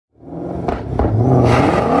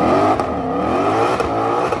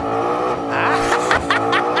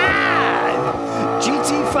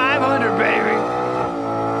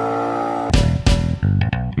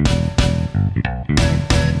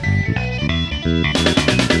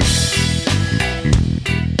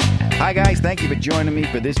Hi, guys. Thank you for joining me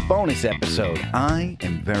for this bonus episode. I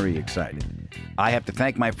am very excited. I have to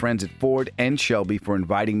thank my friends at Ford and Shelby for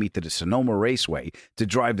inviting me to the Sonoma Raceway to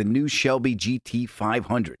drive the new Shelby GT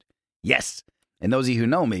 500. Yes, and those of you who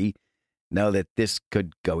know me know that this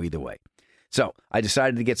could go either way. So I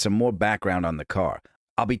decided to get some more background on the car.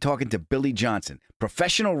 I'll be talking to Billy Johnson,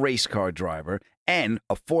 professional race car driver and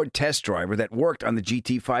a Ford test driver that worked on the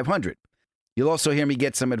GT 500. You'll also hear me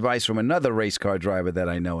get some advice from another race car driver that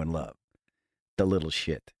I know and love, the little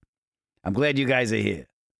shit. I'm glad you guys are here.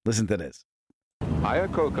 Listen to this.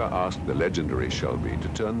 Iacocca asked the legendary Shelby to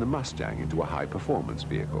turn the Mustang into a high-performance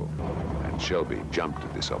vehicle, and Shelby jumped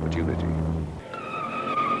at this opportunity.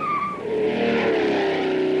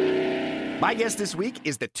 My guest this week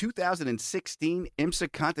is the 2016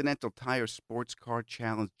 IMSA Continental Tire Sports Car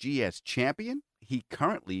Challenge GS champion. He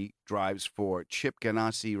currently drives for Chip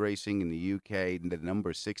Ganassi Racing in the UK, the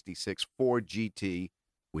number 66 Ford GT,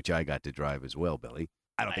 which I got to drive as well, Billy.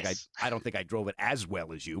 I don't think I drove it as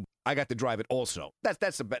well as you. I got to drive it also.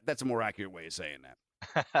 That's a more accurate way of saying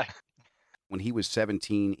that. When he was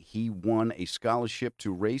 17, he won a scholarship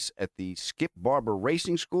to race at the Skip Barber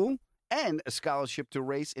Racing School and a scholarship to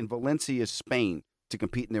race in Valencia, Spain, to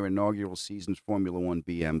compete in their inaugural season's Formula One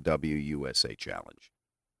BMW USA Challenge.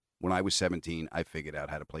 When I was 17, I figured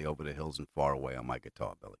out how to play Over the Hills and Far Away on my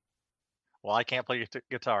guitar, Billy. Well, I can't play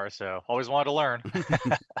guitar, so always wanted to learn.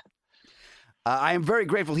 I am very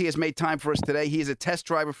grateful he has made time for us today. He is a test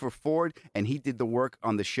driver for Ford, and he did the work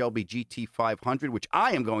on the Shelby GT 500, which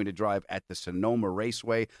I am going to drive at the Sonoma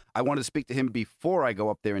Raceway. I wanted to speak to him before I go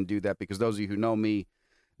up there and do that, because those of you who know me,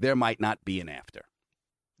 there might not be an after.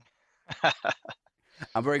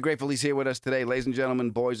 I'm very grateful he's here with us today. Ladies and gentlemen,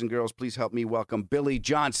 boys and girls, please help me welcome Billy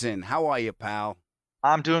Johnson. How are you, pal?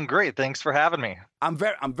 I'm doing great. Thanks for having me. I'm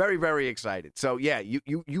very, very excited. So, yeah,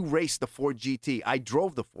 you raced the Ford GT. I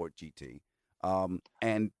drove the Ford GT.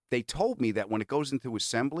 And they told me that when it goes into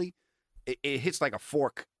assembly, it hits like a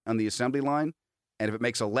fork on the assembly line. And if it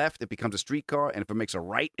makes a left, it becomes a street car. And if it makes a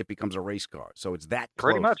right, it becomes a race car. So it's that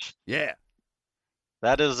close. Pretty much. Yeah.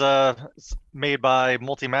 That is made by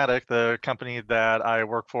Multimatic, the company that I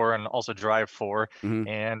work for and also drive for. Mm-hmm.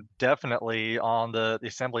 And definitely on the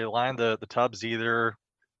assembly line, the tubs either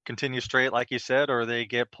continue straight, like you said, or they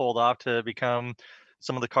get pulled off to become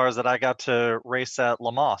some of the cars that I got to race at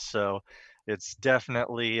Le Mans. So it's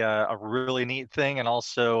definitely a really neat thing. And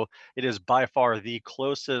also it is by far the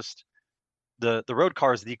closest, the road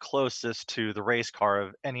car is the closest to the race car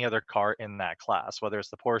of any other car in that class, whether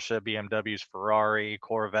it's the Porsche, BMWs, Ferrari,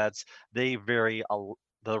 Corvettes. They vary,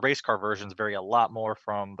 the race car versions vary a lot more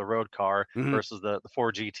from the road car versus the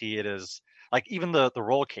Ford GT. It is like even the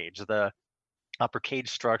roll cage, the upper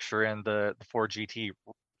cage structure in the Ford GT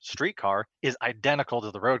street car is identical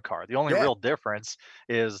to the road car. The only real difference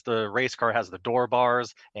is the race car has the door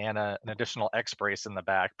bars and an additional X brace in the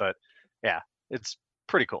back. But yeah, it's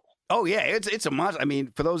pretty cool. Oh, yeah, it's a monster. I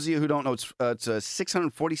mean, for those of you who don't know, it's a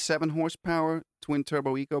 647 horsepower twin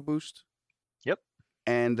turbo EcoBoost. Yep.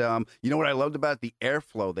 And you know what I loved about it? The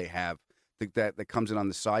airflow they have that comes in on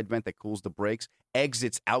the side vent that cools the brakes,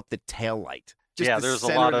 exits out the taillight. There's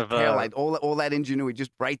a lot of taillight, all that ingenuity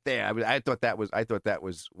just right there. I thought that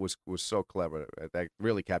was so clever. That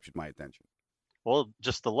really captured my attention. Well,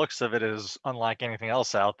 just the looks of it is unlike anything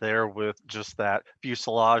else out there, with just that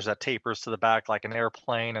fuselage that tapers to the back like an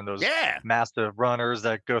airplane, and those massive runners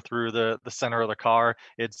that go through the center of the car.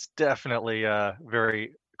 It's definitely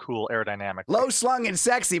very cool aerodynamic. Low slung and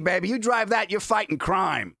sexy, baby. You drive that, you're fighting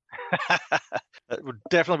crime. That would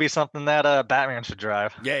definitely be something that Batman should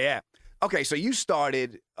drive. Yeah. Okay, so you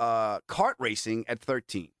started kart racing at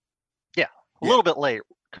 13. Yeah, a little bit late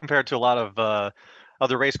compared to a lot of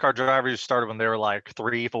other race car drivers who started when they were like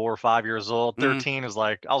 3, 4, 5 years old. 13 is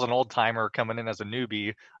like, I was an old timer coming in as a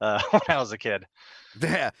newbie when I was a kid.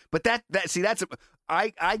 Yeah, but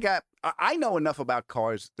I know enough about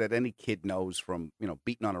cars that any kid knows from,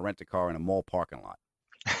 beating on a rent-a-car in a mall parking lot.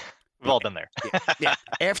 We've all been there. Yeah.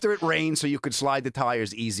 After it rained so you could slide the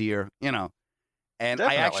tires easier, And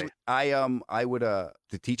Definitely. I would to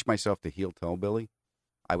teach myself to heel toe, Billy,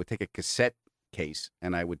 I would take a cassette case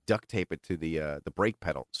and I would duct tape it to the brake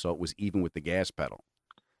pedal so it was even with the gas pedal.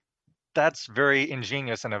 That's very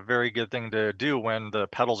ingenious and a very good thing to do when the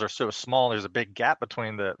pedals are so small. There's a big gap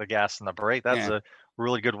between the gas and the brake. That's a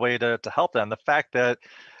really good way to help them. The fact that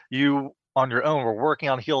you on your own were working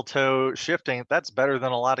on heel toe shifting, that's better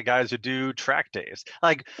than a lot of guys who do track days.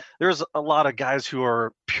 Like there's a lot of guys who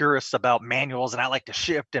are purists about manuals and I like to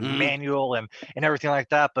shift and manual and everything like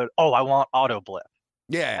that. But I want auto blip.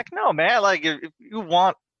 Yeah. Like, no, man, like if you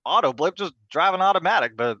want auto blip, just driving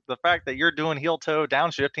automatic. But the fact that you're doing heel toe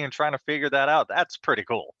downshifting and trying to figure that out, that's pretty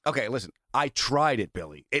cool. Okay, listen, I tried it,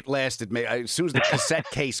 Billy. It lasted me. As soon as the cassette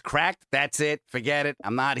case cracked, that's it. Forget it.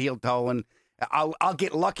 I'm not heel toeing. I'll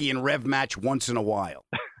get lucky in rev match once in a while.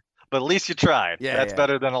 But at least you tried. Yeah, That's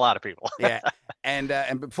better than a lot of people. Yeah, and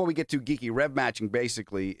before we get too geeky, rev matching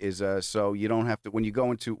basically is so you don't have to when you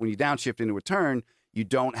downshift into a turn, you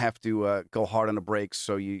don't have to go hard on the brakes.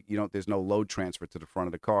 So you don't. There's no load transfer to the front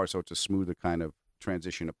of the car, so it's a smoother kind of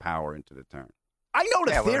transition of power into the turn. I know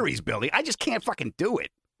the theories, Billy. I just can't fucking do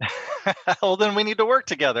it. Well, then we need to work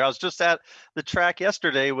together. I was just at the track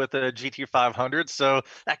yesterday with a GT500, so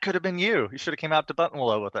that could have been you. You should have came out to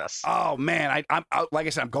Buttonwillow with us. Oh man, I'm like I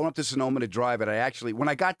said, I'm going up to Sonoma to drive it. When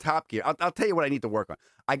I got Top Gear, I'll tell you what I need to work on.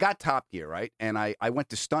 I got Top Gear, right, and I went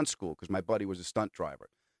to stunt school because my buddy was a stunt driver.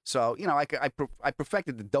 So I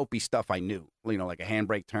perfected the dopey stuff I knew. Like a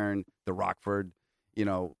handbrake turn, the Rockford.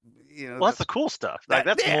 Well, that's the cool stuff.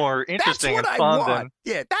 That's more interesting and fun than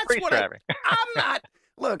that's what driving. I'm not.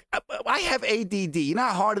 Look, I have ADD. You know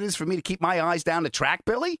how hard it is for me to keep my eyes down the track,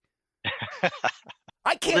 Billy?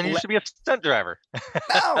 I can't. Then you should be a stunt driver.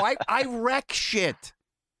 No, I wreck shit.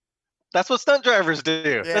 That's what stunt drivers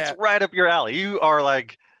do. Yeah. That's right up your alley. You are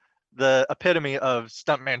like the epitome of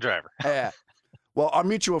stuntman driver. Yeah. Well, our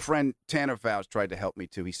mutual friend Tanner Foust tried to help me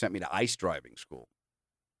too. He sent me to ice driving school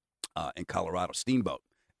in Colorado, Steamboat.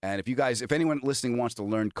 And if anyone listening wants to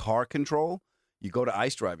learn car control, you go to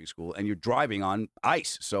ice driving school and you're driving on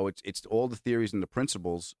ice. So it's all the theories and the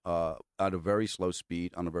principles at a very slow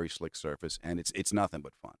speed on a very slick surface, and it's nothing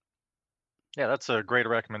but fun. Yeah, that's a great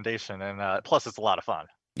recommendation, and plus it's a lot of fun.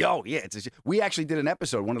 Oh yeah, we actually did an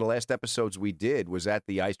episode. One of the last episodes we did was at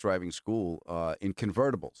the ice driving school in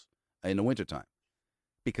convertibles in the wintertime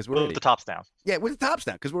because we're with the tops down. Yeah, with the tops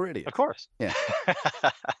down because we're idiots. Of course. Yeah.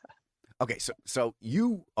 Okay, so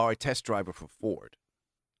you are a test driver for Ford.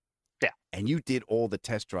 Yeah. And you did all the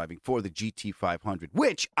test driving for the GT500,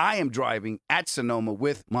 which I am driving at Sonoma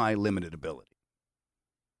with my limited ability.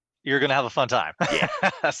 You're going to have a fun time. Yeah.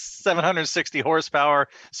 760 horsepower,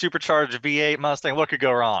 supercharged V8 Mustang. What could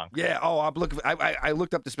go wrong? Yeah. Oh, I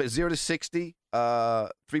looked up the space 0 to 60,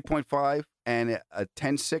 3.5, and a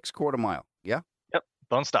 10.6 quarter mile. Yeah. Yep.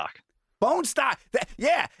 Bone stock. Bone stock.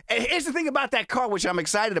 Yeah. And here's the thing about that car, which I'm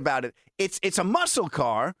excited about it. It's a muscle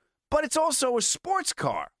car, but it's also a sports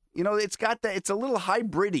car. It's a little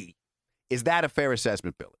hybrid-y. Is that a fair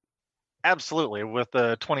assessment, Billy? Absolutely. With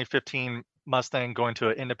the 2015 Mustang going to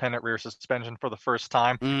an independent rear suspension for the first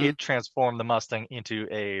time, it transformed the Mustang into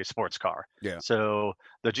a sports car. Yeah. So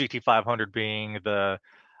the GT500 being the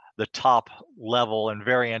top level and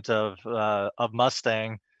variant of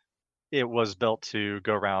Mustang, it was built to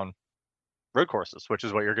go around road courses, which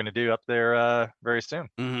is what you're going to do up there very soon.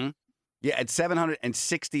 Mm-hmm. Yeah, at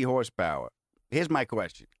 760 horsepower. Here's my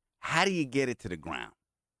question. How do you get it to the ground?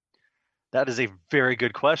 That is a very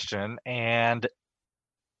good question, and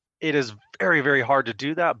it is very, very hard to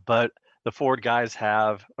do that, but the Ford guys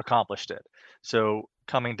have accomplished it. So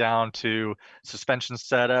coming down to suspension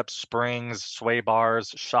setup, springs, sway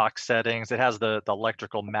bars, shock settings, it has the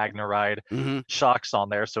electrical MagneRide shocks on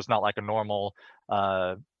there, so it's not like a normal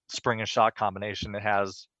spring and shock combination. It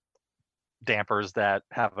has dampers that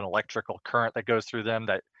have an electrical current that goes through them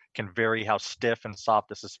that can vary how stiff and soft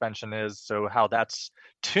the suspension is. So how that's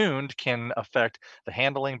tuned can affect the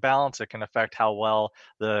handling balance. It can affect how well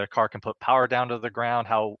the car can put power down to the ground,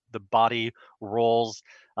 how the body rolls,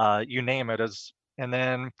 you name it. And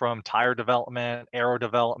then from tire development, aero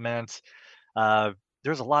development,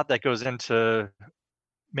 there's a lot that goes into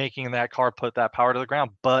making that car put that power to the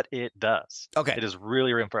ground, but it does. Okay. It is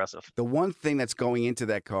really impressive. The one thing that's going into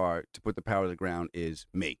that car to put the power to the ground is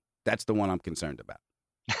me. That's the one I'm concerned about.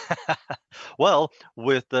 Well,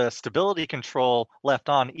 with the stability control left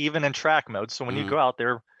on, even in track mode. So when you go out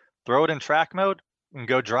there, throw it in track mode and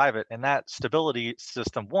go drive it. And that stability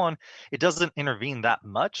system, it doesn't intervene that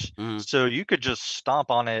much. So you could just stomp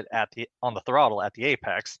on it on the throttle at the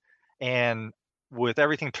apex. And with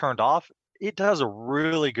everything turned off, it does a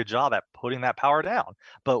really good job at putting that power down.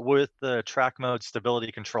 But with the track mode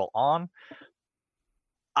stability control on,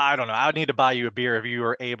 I don't know. I would need to buy you a beer if you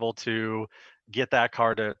were able to get that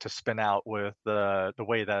car to spin out with the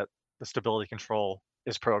way that the stability control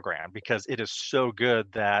is programmed, because it is so good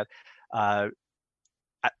that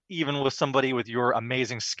even with somebody with your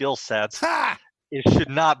amazing skill sets, it should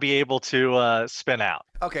not be able to spin out.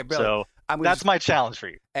 Okay, Billy. So that's my challenge for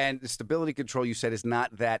you. And the stability control, you said, is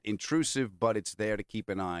not that intrusive, but it's there to keep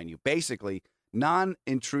an eye on you. Basically,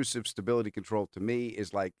 non-intrusive stability control to me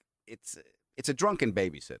is like it's a drunken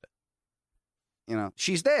babysitter.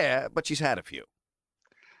 She's there, but she's had a few.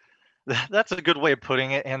 That's a good way of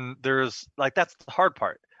putting it. And there's like that's the hard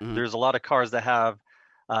part. Mhm. There's a lot of cars that have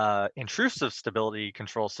intrusive stability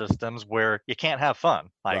control systems where you can't have fun,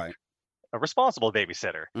 like Right. a responsible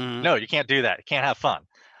babysitter. Mhm. No, you can't do that. You can't have fun.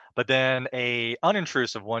 But then a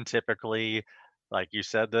unintrusive one, typically, like you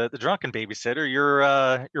said, the drunken babysitter,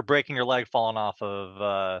 you're breaking your leg falling down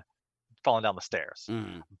the stairs.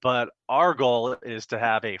 Mhm. But our goal is to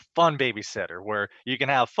have a fun babysitter where you can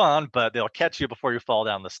have fun, but they'll catch you before you fall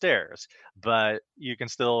down the stairs. But you can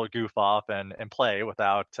still goof off and play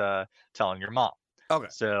without telling your mom. Okay.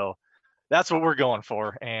 So that's what we're going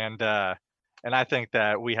for, and I think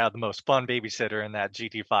that we have the most fun babysitter in that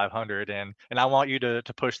GT 500, and I want you to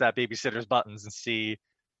push that babysitter's buttons and see if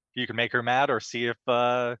you can make her mad or see if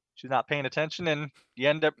she's not paying attention, and you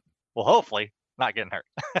end up, well, hopefully not getting hurt.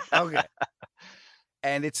 Okay.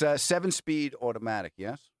 And it's a 7-speed automatic,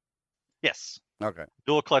 yes? Yes, Okay.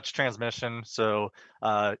 dual clutch transmission, so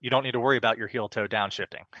you don't need to worry about your heel toe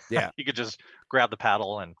downshifting. Yeah. You could just grab the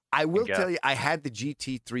paddle and I will go. tell you, I had the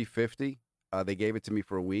GT 350. They gave it to me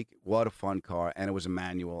for a week. What a fun car. And it was a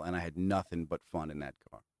manual, and I had nothing but fun in that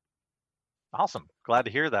car. Awesome, glad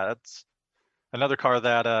to hear that. That's another car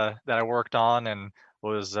that I worked on and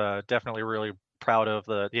was definitely really proud of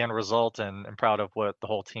the end result and proud of what the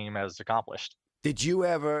whole team has accomplished. Did you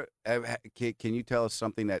ever, can you tell us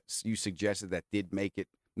something that you suggested that did make it,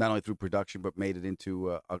 not only through production, but made it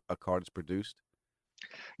into a car that's produced?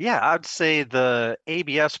 Yeah, I'd say the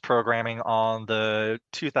ABS programming on the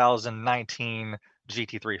 2019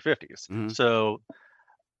 GT350s. Mhm. So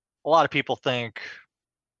a lot of people think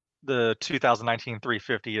the 2019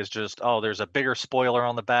 350 is just, oh, there's a bigger spoiler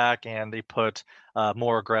on the back and they put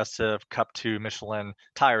more aggressive Cup 2 Michelin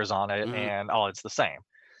tires on it, Mhm. and oh, it's the same.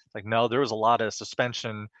 Like, no, there was a lot of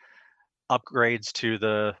suspension upgrades to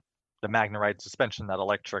the MagneRide suspension, that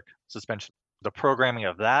electric suspension. The programming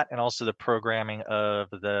of that, and also the programming of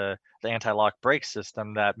the anti-lock brake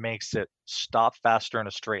system that makes it stop faster in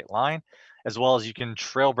a straight line, as well as you can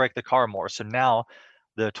trail brake the car more. So now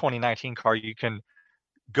the 2019 car, you can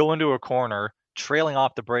go into a corner trailing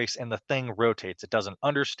off the brakes and the thing rotates. It doesn't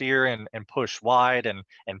understeer and push wide and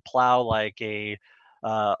plow like a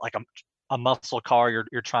muscle car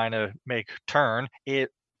you're trying to make turn.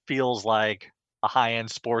 It feels like a high-end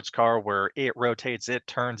sports car where it rotates, it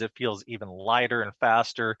turns, it feels even lighter and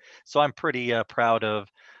faster. So I'm pretty proud of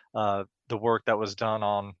the work that was done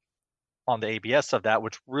on the ABS of that,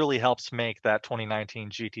 which really helps make that 2019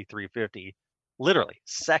 GT350 literally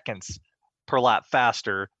seconds per lap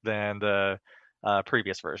faster than the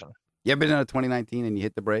previous version. You ever been in a 2019 and you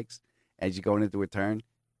hit the brakes as you're going into a turn?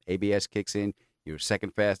 ABS kicks in, you're a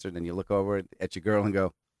second faster, then you look over at your girl and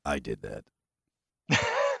go, I did that.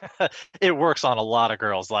 It works on a lot of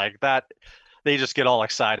girls like that. They just get all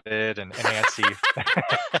excited and antsy.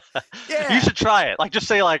 Yeah. You should try it. Like, just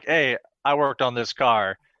say like, "Hey, I worked on this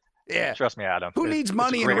car." Yeah. Trust me, Adam. Who needs It's a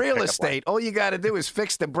money in great real pickup line. estate? All you got to do is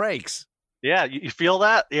fix the brakes. Yeah, you feel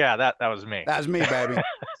that? Yeah, that was me. That was me, baby.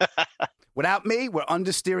 Without me, we're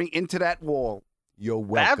understeering into that wall. You're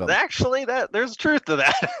welcome. Actually, there's truth to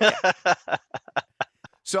that.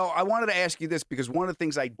 So I wanted to ask you this because one of the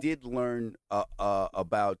things I did learn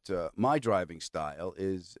about my driving style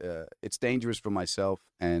is it's dangerous for myself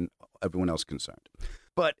and everyone else concerned.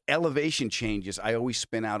 But elevation changes, I always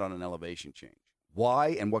spin out on an elevation change. Why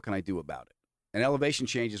and what can I do about it? An elevation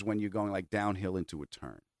change is when you're going like downhill into a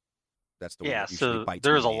turn. That's the one Yeah, that usually so bites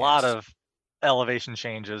there's me a in the lot ass. of elevation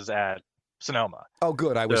changes at Sonoma. Oh,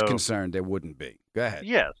 good. I was So, concerned there wouldn't be. Go ahead.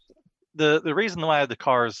 yes, the reason why the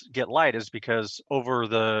cars get light is because over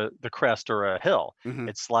the crest or a hill, Mhm.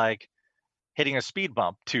 it's like hitting a speed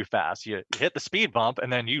bump too fast. You hit the speed bump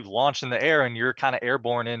and then you launch in the air and you're kind of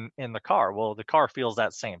airborne in the car. Well, the car feels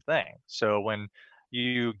that same thing. So when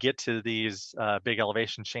you get to these big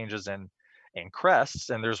elevation changes and crests,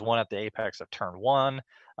 and there's one at the apex of turn one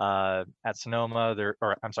at Sonoma,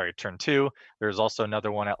 or I'm sorry, turn two. There's also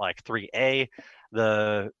another one at like 3A.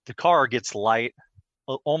 The car gets light,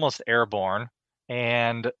 almost airborne,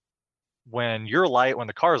 and when you're light, when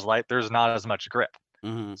the car's light, there's not as much grip.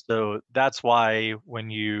 Mhm. So that's why when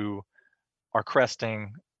you are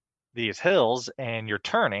cresting these hills and you're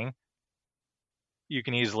turning, you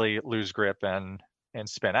can easily lose grip and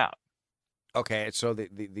spin out. Okay, so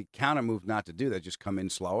the counter move not to do that, just come in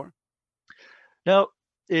slower? No,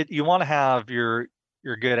 you want to have your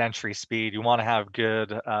good entry speed. You want to have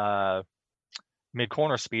good mid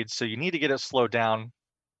corner speed. So you need to get it slowed down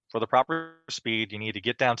for the proper speed. You need to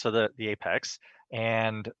get down to the apex,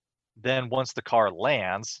 and then once the car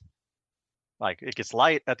lands, like it gets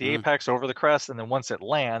light at the Mhm. apex over the crest, and then once it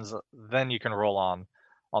lands, then you can roll on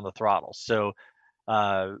the throttle. So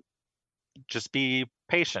uh, just be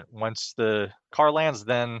patient. Once the car lands,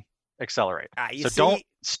 then accelerate. You So see, don't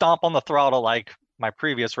stomp on the throttle like my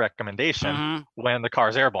previous recommendation when the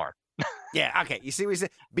car's airborne. Yeah, okay. You see what he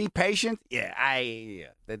said? Be patient. Yeah,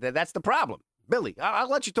 that's the problem. Billy, I'll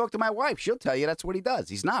let you talk to my wife. She'll tell you that's what he does.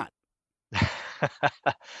 He's not.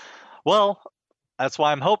 Well, that's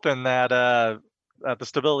why I'm hoping that the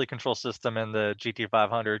stability control system in the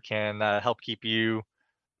GT500 can help keep you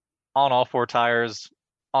on all four tires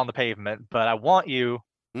on the pavement. But I want you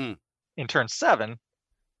in turn 7.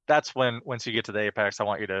 That's when, once you get to the apex, I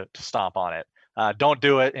want you to stomp on it. Don't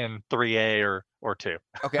do it in 3A or 2.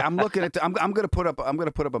 Okay, I'm looking at. I'm going to put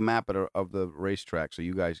up a map of the racetrack so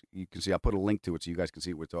you can see. I'll put a link to it so you guys can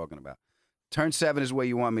see what we're talking about. Turn 7 is where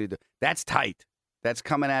you want me to do. That's tight. That's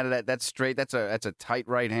coming out of that. That's straight. That's a tight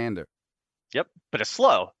right hander. Yep, but it's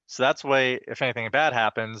slow. So that's way, if anything bad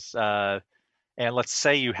happens, and let's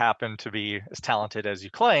say you happen to be as talented as you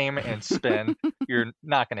claim and spin, you're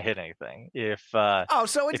not going to hit anything.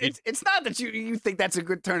 So it's not that you think that's a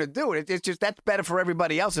good turn to do it. It's just that's better for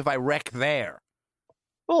everybody else if I wreck there.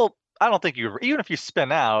 Well, I don't think even if you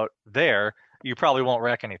spin out there, you probably won't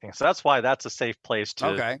wreck anything. So that's why that's a safe place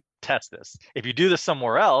to test this. If you do this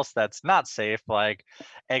somewhere else that's not safe, like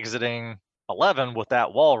exiting 11 with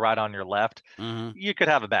that wall right on your left, you could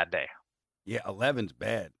have a bad day. Yeah, 11's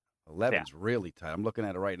bad. 11's really tight. I'm looking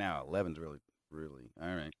at it right now. 11's really all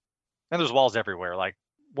right. And there's walls everywhere. Like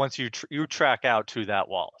once you track out to that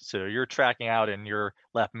wall, so you're tracking out, and your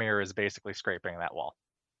left mirror is basically scraping that wall.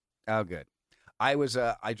 Oh, good. I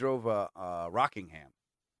drove Rockingham,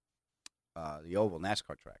 the oval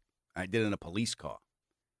NASCAR track. I did it in a police car.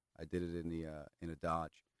 I did it in a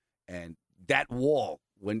Dodge, and that wall,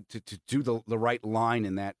 when to do the right line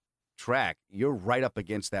in that track, you're right up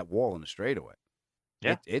against that wall in the straightaway.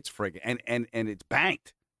 Yeah, it's friggin' and it's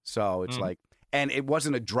banked, so it's like, and it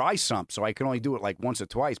wasn't a dry sump, so I can only do it like once or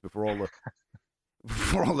twice before all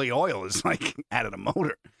the oil is like out of the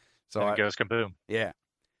motor. So and it goes kaboom. Yeah.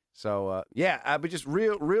 So but just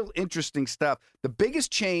real interesting stuff. The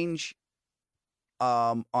biggest change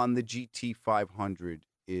on the GT500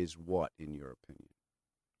 is what, in your opinion?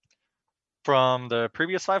 From the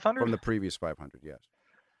previous 500? From the previous 500, yes.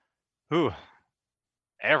 Ooh,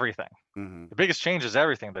 everything. The biggest change is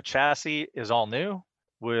everything. The chassis is all new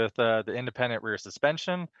with the independent rear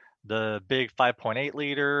suspension. The big 5.8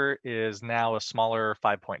 liter is now a smaller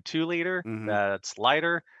 5.2 liter that's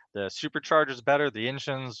lighter. The supercharger's better. The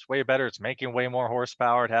engine's way better. It's making way more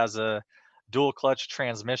horsepower. It has a dual clutch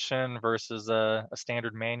transmission versus a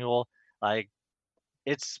standard manual. Like,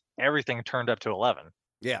 it's everything turned up to 11.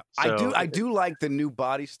 Yeah, So, I do like the new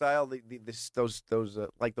body style. Those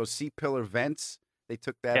like those C-pillar vents. They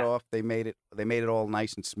took that off. They made it all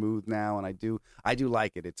nice and smooth now, and I do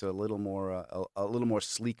like it. It's a little more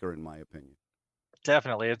sleeker, in my opinion.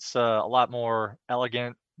 Definitely, it's a lot more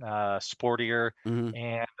elegant, sportier,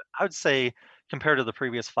 and I would say compared to the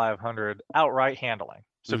previous 500, outright handling.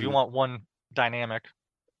 So if you want one dynamic,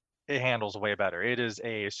 it handles way better. It is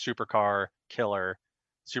a supercar killer,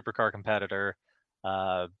 supercar competitor.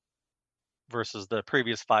 Versus the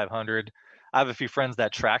previous 500. I have a few friends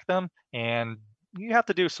that track them, and you have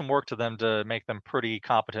to do some work to them to make them pretty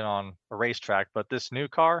competent on a racetrack. But this new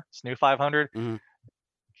 500,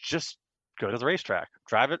 just go to the racetrack,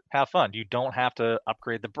 drive it, have fun. You don't have to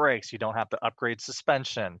upgrade the brakes. You don't have to upgrade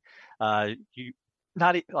suspension. Like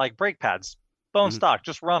brake pads, bone stock,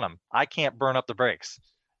 just run them. I can't burn up the brakes.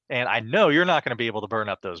 And I know you're not going to be able to burn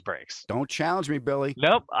up those brakes. Don't challenge me, Billy.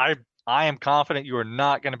 Nope. I am confident you are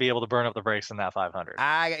not going to be able to burn up the brakes in that 500.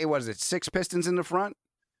 What is it, 6 pistons in the front?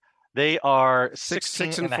 They are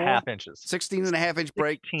 16 and a half inches. 16 and a half inch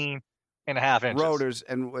brake. 16 and a half inches. Rotors,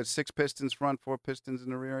 and 6 pistons front, 4 pistons in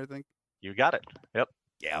the rear, I think. You got it. Yep.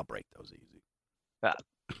 Yeah, I'll break those easy.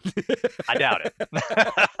 I doubt it.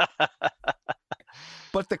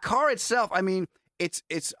 But the car itself, I mean, it's.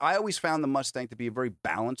 I always found the Mustang to be a very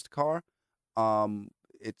balanced car. And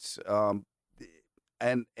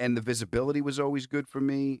the visibility was always good for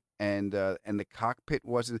me, and the cockpit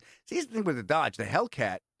wasn't. See, here's the thing with the Dodge, the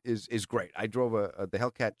Hellcat is great. I drove the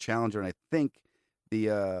Hellcat Challenger, and I think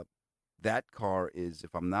that car is,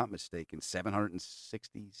 if I'm not mistaken,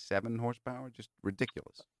 767 horsepower, just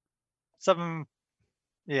ridiculous. 7,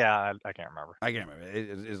 yeah, I can't remember. I can't remember.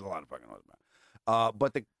 It is a lot of fucking horsepower.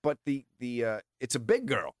 But the it's a big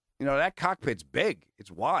girl. You know, that cockpit's big. It's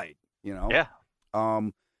wide. You know. Yeah.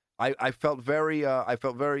 I felt very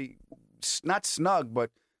not snug,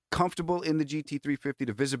 but comfortable in the GT350.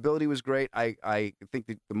 The visibility was great. I think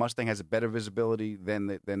the Mustang has a better visibility than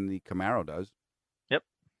the Camaro does. Yep.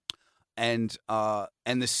 And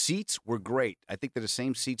the seats were great. I think they're the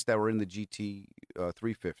same seats that were in the GT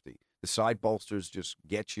 350. The side bolsters just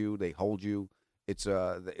get you. They hold you. It's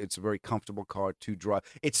a very comfortable car to drive.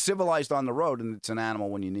 It's civilized on the road, and it's an animal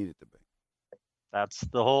when you need it to be. That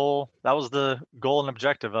was the goal and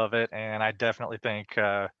objective of it, and I definitely think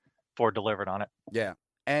Ford delivered on it. Yeah,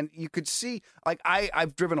 and you could see, like,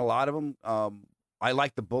 I've driven a lot of them. I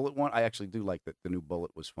like the Bullet one. I actually do like the new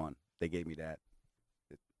Bullet was fun. They gave me that.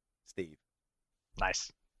 Steve.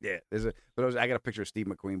 Nice. Yeah, I got a picture of Steve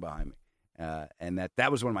McQueen behind me. And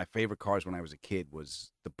that was one of my favorite cars when I was a kid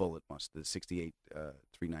was the Bullet the 68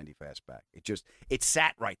 390 fastback. It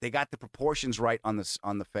sat right. They got the proportions right on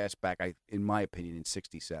the fastback, in my opinion, in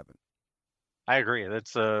 67. I agree.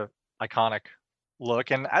 It's a iconic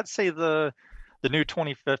look, and I'd say the new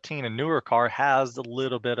 2015 and newer car has a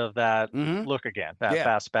little bit of that look again, that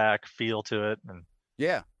fastback feel to it. And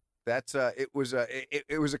yeah, that's it was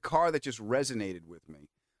a car that just resonated with me.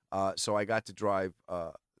 So I got to drive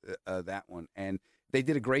that one, and they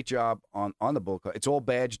did a great job on the Bullet car. It's all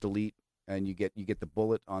badge delete, and you get the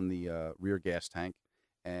Bullet on the rear gas tank,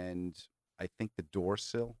 and I think the door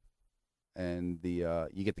sill, and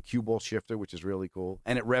you get the cue ball shifter, which is really cool,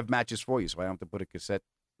 and it rev matches for you, so I don't have to put a cassette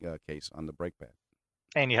case on the brake pad.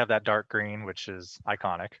 And you have that dark green, which is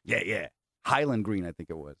iconic. Yeah, Highland green, I think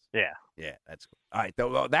it was. Yeah, that's cool. All right,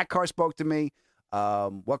 that car spoke to me.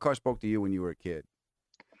 What car spoke to you when you were a kid?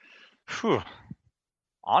 Whew.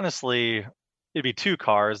 Honestly, it'd be two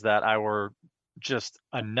cars that I were just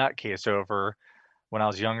a nutcase over when I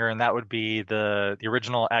was younger, and that would be the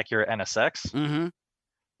original Acura NSX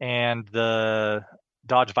and the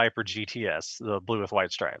Dodge Viper GTS, the blue with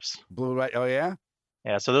white stripes. Blue, right? Oh, yeah?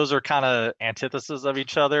 Yeah, so those are kind of antitheses of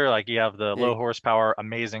each other. Like you have the low horsepower,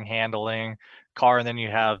 amazing handling car, and then you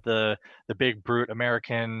have the big brute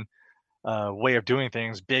American way of doing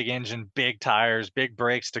things, big engine, big tires, big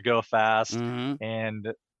brakes to go fast. And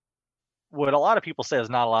what a lot of people say is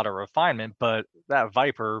not a lot of refinement, but that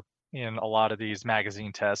Viper in a lot of these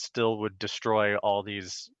magazine tests still would destroy all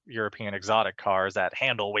these European exotic cars that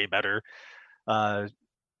handle way better. And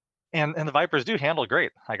the Vipers do handle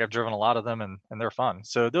great. Like I've driven a lot of them and they're fun.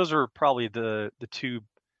 So those are probably the two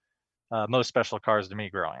most special cars to me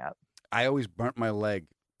growing up. I always burnt my leg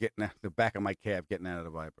getting out the back of my cab getting out of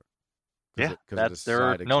the Viper. Yeah,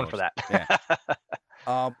 they're known for that. Yeah.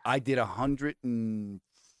 I did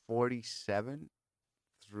 147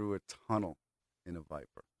 through a tunnel in a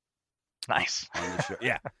Viper. Nice. On the show.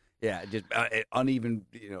 Yeah, just uneven,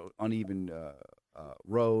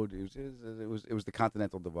 road. It was the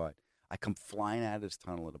Continental Divide. I come flying out of this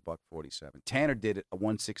tunnel at a $147. Tanner did it a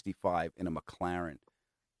 165 in a McLaren.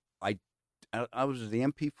 I was the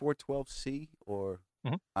MP412C or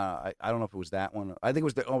I don't know if it was that one. I think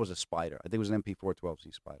it was a Spider. I think it was an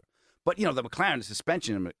MP412C Spider. But the McLaren, the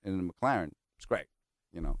suspension in the McLaren, it's great.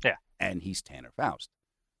 Yeah. And he's Tanner Foust.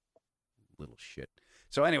 Little shit.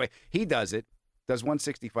 So anyway, he does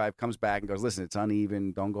 165, comes back and goes, listen, it's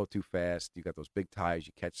uneven. Don't go too fast. You got those big tires.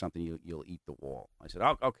 You catch something, you'll eat the wall. I said,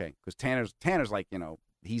 oh, okay. Because Tanner's like,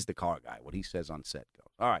 he's the car guy. What he says on set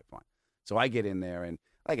goes. All right, fine. So I get in there, and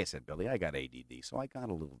like I said, Billy, I got ADD, so I got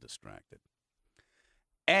a little distracted.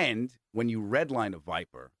 And when you redline a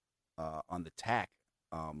Viper on the tack,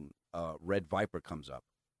 red Viper comes up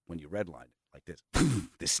when you redline it like this.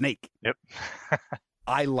 The snake. Yep.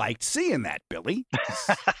 I liked seeing that, Billy.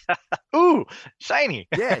 Ooh, shiny.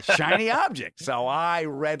 Yeah, shiny object. So I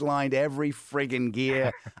redlined every friggin'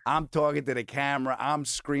 gear. I'm talking to the camera. I'm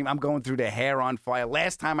screaming. I'm going through the hair on fire.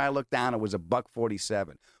 Last time I looked down, it was a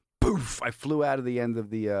 $147. Poof! I flew out of the end of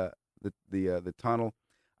the tunnel.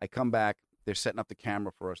 I come back. They're setting up the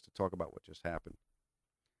camera for us to talk about what just happened.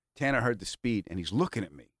 Tanner heard the speed, and he's looking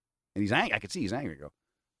at me. And he's angry. I could see he's angry. I go,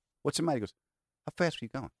 what's the matter? He goes, how fast were you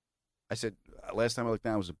going? I said, last time I looked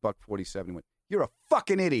down, it was a $147. He went, you're a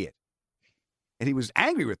fucking idiot. And he was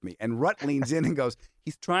angry with me. And Rutt leans in and goes,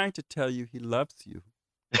 he's trying to tell you he loves you.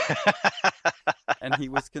 And he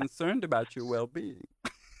was concerned about your well-being.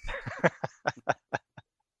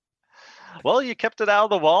 Well, you kept it out of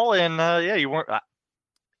the wall, and you weren't.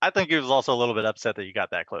 I think he was also a little bit upset that you got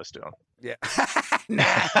that close to him. Yeah.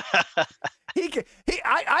 Nah.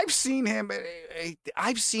 I've seen him.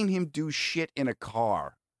 I've seen him do shit in a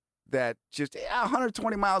car that just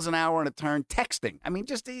 120 miles an hour on a turn, texting. I mean,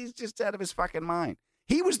 he's just out of his fucking mind.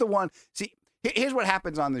 He was the one. See, here's what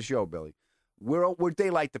happens on the show, Billy. We're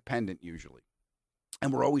daylight dependent usually,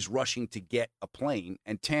 and we're always rushing to get a plane.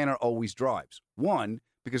 And Tanner always drives. One,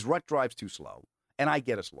 because Rutt drives too slow, and I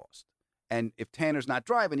get us lost. And if Tanner's not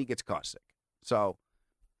driving, he gets car sick. So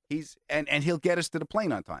he'll get us to the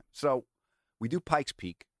plane on time. So we do Pikes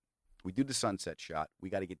Peak, We do the sunset shot. We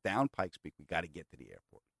got to get down Pikes Peak. We got to get to the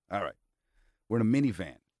airport. All right. We're in a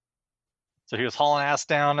minivan. So he was hauling ass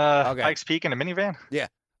down Okay. Pikes Peak in a minivan? Yeah.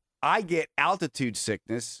 I get altitude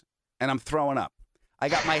sickness, and I'm throwing up. I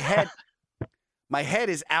got my head. My head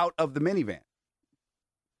is out of the minivan.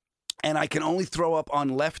 And I can only throw up on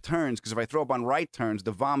left turns because if I throw up on right turns,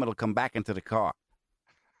 the vomit will come back into the car.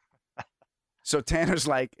 So Tanner's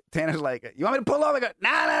like, you want me to pull over? I go,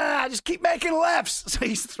 nah, just keep making lefts. So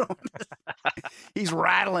he's throwing, he's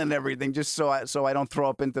rattling everything just so I don't throw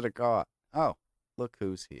up into the car. Oh, look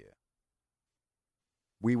who's here.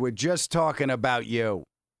 We were just talking about you.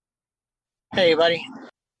 Hey, buddy.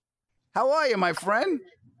 How are you, my friend?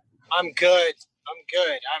 I'm good.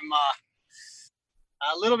 I'm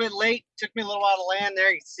a little bit late. Took me a little while to land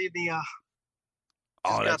there. You can see the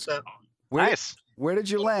Oh, that's Nice. Where did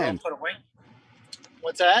you land? Put away.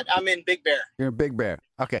 What's that? I'm in Big Bear. You're in Big Bear.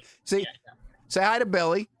 Okay. See, Yeah. say hi to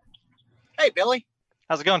Billy. Hey, Billy.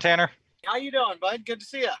 How's it going, Tanner? How you doing, bud? Good to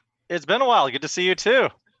see you. It's been a while. Good to see you too.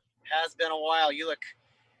 Has been a while. You look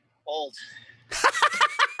old.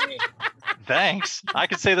 Thanks. I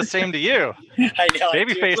could say the same to you. I know.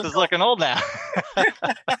 Babyface is looking old now.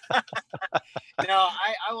 No,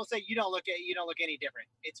 I will say you don't look any different.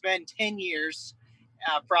 It's been 10 years,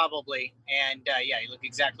 probably, and yeah, you look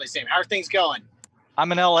exactly the same. How are things going? I'm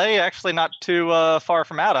in LA, actually not too far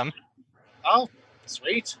from Adam. Oh,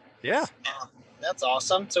 sweet. Yeah. That's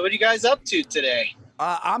awesome. So what are you guys up to today?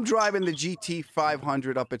 I'm driving the GT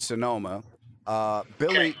 500 up at Sonoma.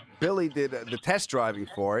 Billy did the test driving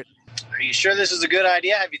for it. Are you sure this is a good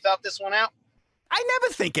idea? Have you thought this one out? I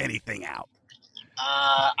never think anything out.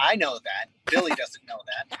 I know that. Billy doesn't know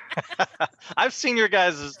that. I've seen your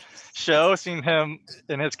guys' show, seen him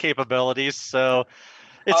and his capabilities. So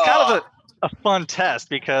it's kind of a fun test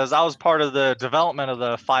because I was part of the development of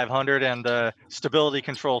the 500 and the stability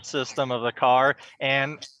control system of the car.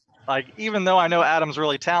 And like, even though I know Adam's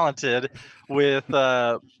really talented with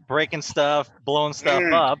breaking stuff, blowing stuff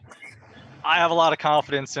up, I have a lot of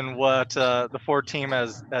confidence in what the Ford team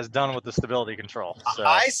has done with the stability control. So.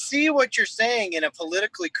 I see what you're saying in a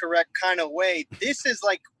politically correct kind of way. This is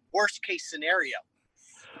like worst case scenario.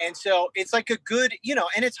 And so it's like a good,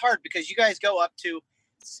 and it's hard because you guys go up to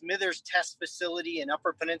Smithers Test Facility in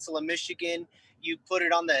Upper Peninsula, Michigan. You put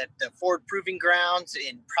it on the Ford Proving Grounds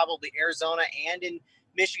in probably Arizona and in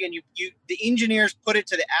Michigan. The engineers put it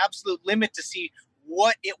to the absolute limit to see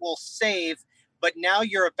what it will save. But now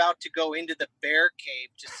you're about to go into the bear cave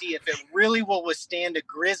to see if it really will withstand a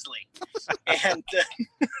grizzly. And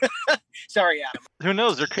sorry, Adam. Who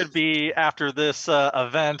knows? There could be, after this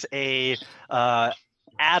event, a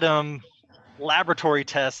Adam laboratory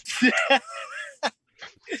test.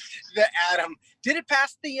 The Adam. Did it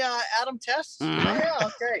pass the Adam test? Mm-hmm. Oh, yeah,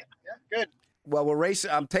 okay. Yeah, good. Well, we're racing.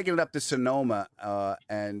 I'm taking it up to Sonoma,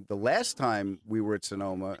 and the last time we were at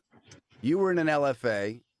Sonoma, you were in an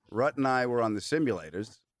LFA. Rut and I were on the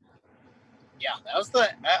simulators. Yeah, that was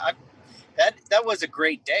that was a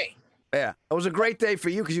great day. Yeah, it was a great day for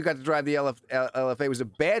you because you got to drive the LFA. It was a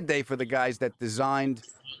bad day for the guys that designed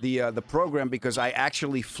the program because I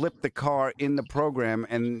actually flipped the car in the program,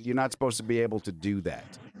 and you're not supposed to be able to do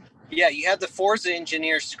that. Yeah, you had the Forza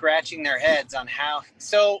engineers scratching their heads on how.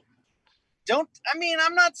 So,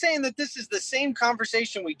 I'm not saying that this is the same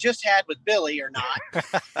conversation we just had with Billy or not,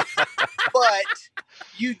 but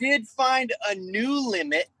you did find a new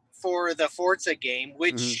limit for the Forza game,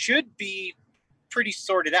 which should be pretty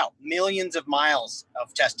sorted out. Millions of miles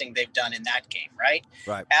of testing they've done in that game, right?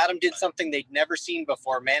 Right. Adam did something they'd never seen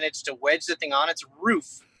before, managed to wedge the thing on its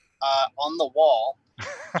roof on the wall.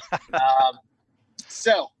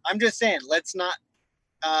 So I'm just saying, let's not,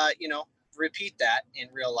 repeat that in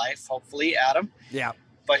real life, hopefully, Adam. Yeah.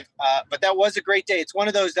 But that was a great day.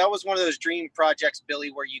 That was one of those dream projects, Billy,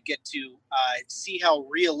 where you get to see how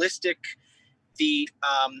realistic the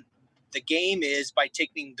game is by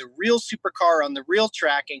taking the real supercar on the real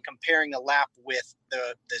track and comparing a lap with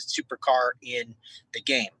the supercar in the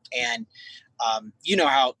game. And you know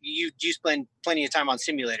how you spend plenty of time on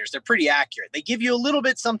simulators. They're pretty accurate. They give you a little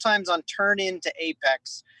bit sometimes on turn into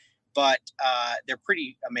Apex, but they're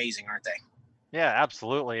pretty amazing, aren't they? Yeah,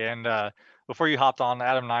 absolutely. And before you hopped on,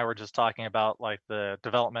 Adam and I were just talking about like the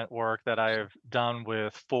development work that I've done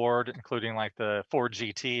with Ford, including like the Ford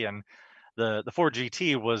GT, and the Ford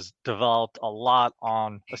GT was developed a lot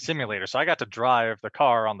on a simulator. So I got to drive the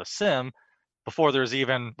car on the sim before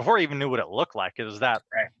I even knew what it looked like. It was that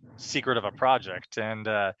secret of a project. And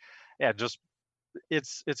just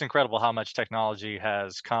it's incredible how much technology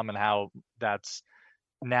has come and how that's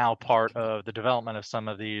now part of the development of some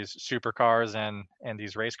of these supercars and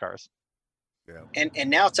these race cars. And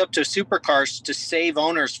now it's up to supercars to save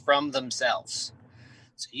owners from themselves.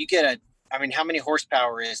 So you get how many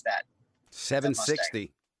horsepower is that?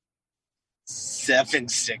 760.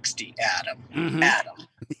 760, Adam. Mm-hmm. Adam.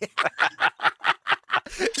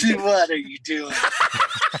 What are you doing?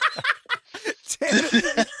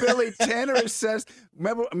 Tanner says,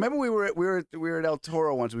 remember we were at El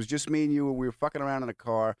Toro once. It was just me and you, and we were fucking around in a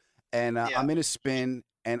car, and I'm in a spin,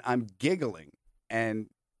 and I'm giggling, and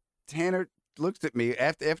Tanner looks at me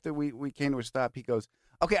after we came to a stop. He goes,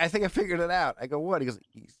 "Okay, I think I figured it out." I go, "What?" He goes,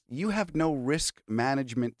 "You have no risk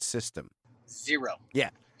management system." Zero. Yeah,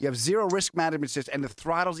 you have zero risk management system, and the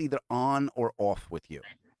throttle's either on or off with you.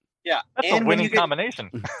 Yeah, that's a winning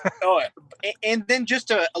combination. And then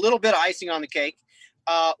just a little bit of icing on the cake.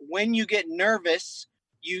 When you get nervous,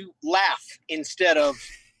 you laugh instead of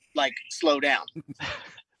like slow down.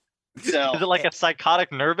 So is it like a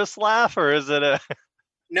psychotic nervous laugh, or is it a?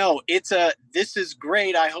 No, it's this is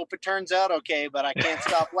great. I hope it turns out okay, but I can't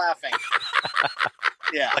stop laughing.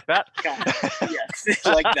 Yeah, like that. Yes,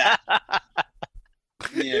 like that.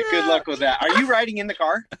 Yeah, good luck with that. Are you riding in the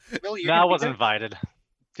car, Billy? No, I wasn't invited.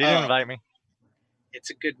 He didn't invite me. It's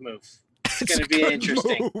a good move. It's going to be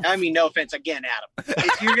interesting. Move. I mean, no offense again, Adam.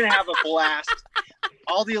 You're going to have a blast.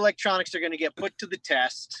 All the electronics are going to get put to the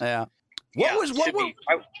test. Yeah. What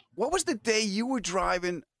was the day you were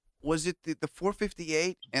driving? Was it the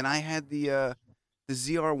 458 and I had the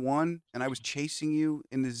ZR1 and I was chasing you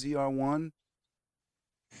in the ZR1?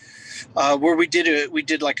 Where we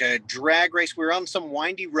did like a drag race. We were on some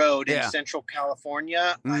windy road in Central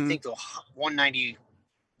California. Mm-hmm. I think the 190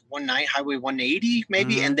 Highway 180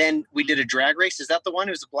 maybe, and then we did a drag race. Is that the one?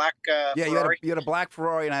 It was a black Ferrari? you had a black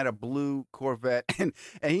Ferrari and I had a blue Corvette, and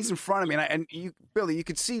he's in front of me, and you, Billy, you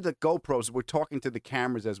could see the GoPros. We're talking to the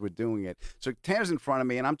cameras as we're doing it. So Tanner's in front of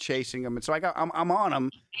me, and I'm chasing him, and so I'm on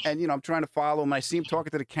him, and I'm trying to follow him. I see him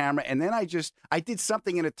talking to the camera, and then I did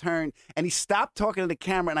something in a turn, and he stopped talking to the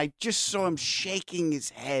camera, and I just saw him shaking his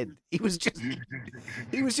head. He was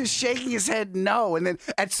just shaking his head no, and then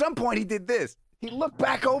at some point he did this. He looked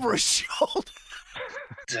back over his shoulder.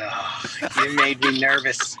 You made me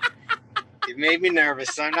nervous. You made me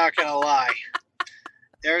nervous. I'm not going to lie.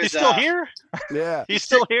 He's still here? Yeah. He's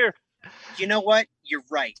still here. You know what? You're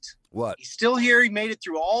right. What? He's still here. He made it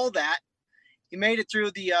through all that. He made it through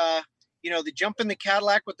the, the jump in the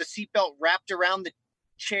Cadillac with the seatbelt wrapped around the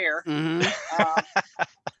chair. Mm-hmm.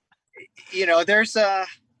 There's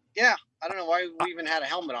I don't know why we even had a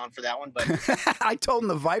helmet on for that one, but I told him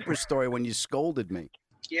the Viper story when you scolded me.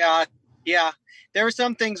 Yeah. There were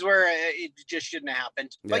some things where it just shouldn't have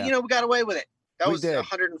happened, but we got away with it. That was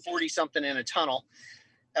 140 something in a tunnel.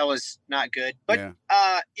 That was not good, but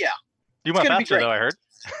You went faster though, I heard.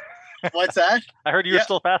 What's that? I heard you were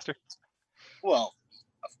still faster. Well,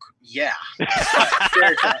 yeah.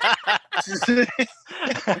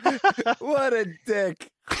 What a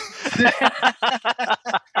dick.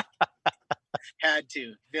 Had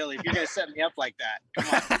to, Billy. If you're gonna set me up like that, come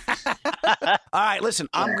on. All right, listen.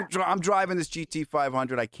 I'm driving this GT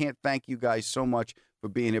 500. I can't thank you guys so much for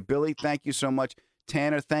being here. Billy, thank you so much.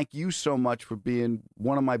 Tanner, thank you so much for being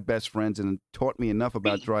one of my best friends and taught me enough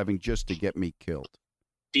about driving just to get me killed.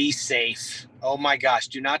 Be safe. Oh my gosh!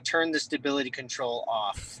 Do not turn the stability control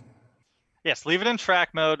off. Yes, leave it in track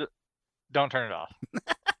mode. Don't turn it off.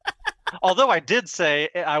 Although I did say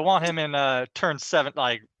I want him in turn 7,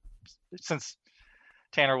 like since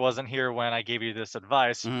Tanner wasn't here when I gave you this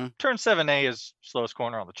advice. Mm-hmm. Turn 7A is slowest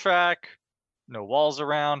corner on the track, no walls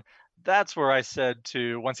around. That's where I said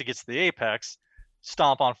to, once he gets to the apex,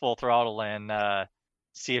 stomp on full throttle and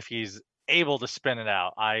see if he's able to spin it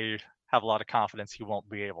out. I have a lot of confidence he won't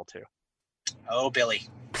be able to. Oh, Billy,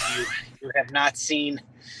 you have not seen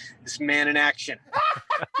this man in action.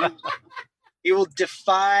 He will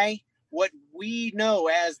defy what we know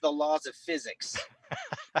as the laws of physics.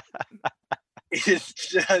 It's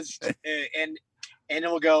just, and it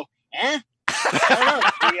will go, I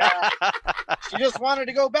don't know. She just wanted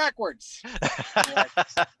to go backwards.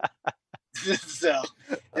 So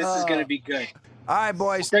this is going to be good. All right,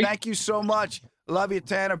 boys. Thank you so much. Love you,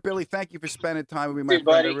 Tanner. Billy, thank you for spending time with me, my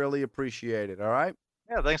friend. I really appreciate it. All right?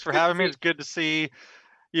 Yeah, thanks for having me. It's good to see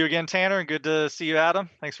you again, Tanner, and good to see you, Adam.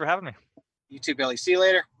 Thanks for having me. You too, Billy. See you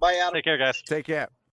later. Bye, Adam. Take care, guys. Take care.